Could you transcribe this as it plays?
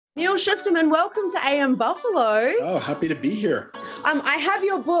Neil Shusterman, welcome to AM Buffalo. Oh, happy to be here. I have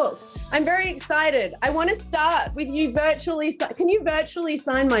your book. I'm very excited. I want to start with you virtually. Can you virtually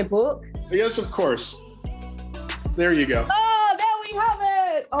sign my book? Yes, of course. There you go. Oh, there we have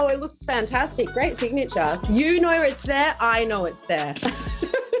it. Oh, it looks fantastic. Great signature. You know it's there. I know it's there.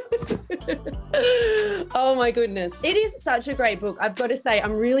 Oh my goodness. It is such a great book. I've got to say,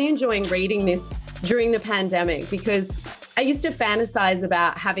 I'm really enjoying reading this during the pandemic because I used to fantasize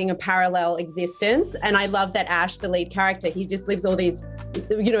about having a parallel existence. And I love that Ash, the lead character, he just lives all these,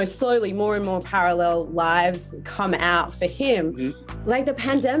 slowly more and more parallel lives come out for him. Mm-hmm. Like the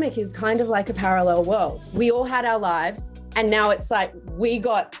pandemic is kind of like a parallel world. We all had our lives and now it's like we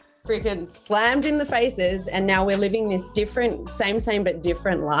got freaking slammed in the faces and now we're living this different, same but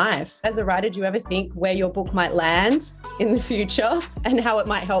different life. As a writer, do you ever think where your book might land in the future and how it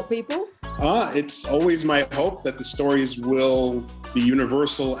might help people? It's always my hope that the stories will be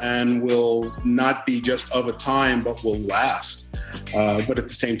universal and will not be just of a time, but will last. But at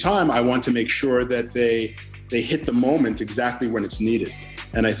the same time, I want to make sure that they hit the moment exactly when it's needed.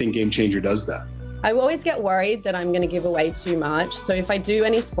 And I think Game Changer does that. I always get worried that I'm going to give away too much. So if I do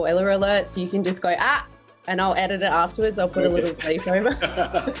any spoiler alerts, you can just go, and I'll edit it afterwards. I'll put a little bleep over.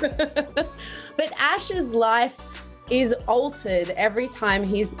 But Ash's life is altered every time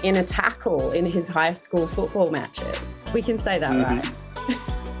he's in a tackle in his high school football matches. We can say that, right?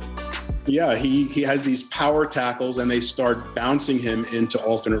 Yeah, he has these power tackles and they start bouncing him into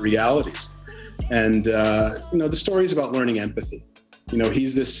alternate realities. And, the story is about learning empathy.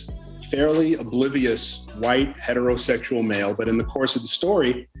 He's this fairly oblivious white heterosexual male, but in the course of the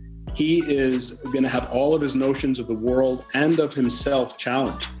story, he is going to have all of his notions of the world and of himself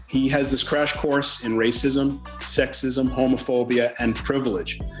challenged. He has this crash course in racism, sexism, homophobia, and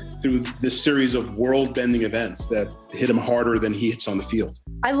privilege through this series of world-bending events that hit him harder than he hits on the field.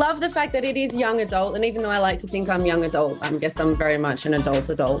 I love the fact that it is young adult, and even though I like to think I'm young adult, I guess I'm very much an adult.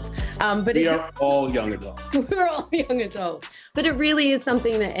 But we are all young adults. We're all young adults. But it really is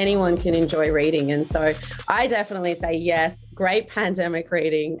something that anyone can enjoy reading. And so I definitely say yes, great pandemic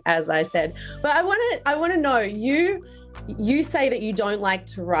reading, as I said. But I want to know, you say that you don't like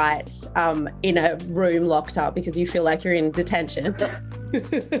to write in a room locked up because you feel like you're in detention.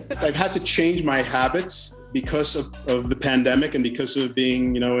 I've had to change my habits because of the pandemic and because of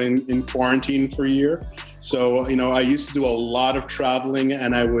being, in quarantine for a year. So, I used to do a lot of traveling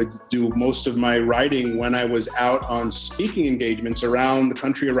and I would do most of my writing when I was out on speaking engagements around the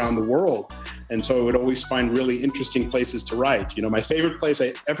country, around the world. And so I would always find really interesting places to write. My favorite place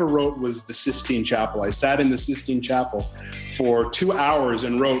I ever wrote was the Sistine Chapel. I sat in the Sistine Chapel for 2 hours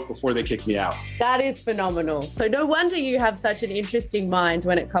and wrote before they kicked me out. That is phenomenal. So no wonder you have such an interesting mind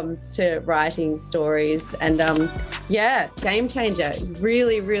when it comes to writing stories. And Game Changer,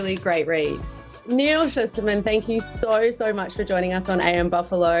 really, really great read. Neil Shusterman, thank you so much for joining us on AM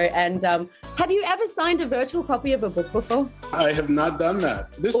Buffalo. And have you ever signed a virtual copy of a book before? I have not done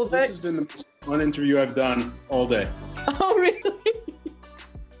that. This has been the most fun interview I've done all day. Oh, really?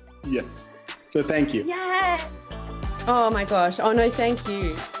 Yes. So thank you. Yeah. Oh my gosh. Oh no, thank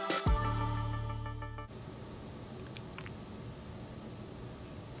you.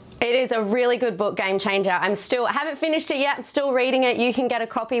 It is a really good book, Game Changer. I haven't finished it yet. I'm still reading it. You can get a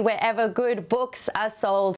copy wherever good books are sold.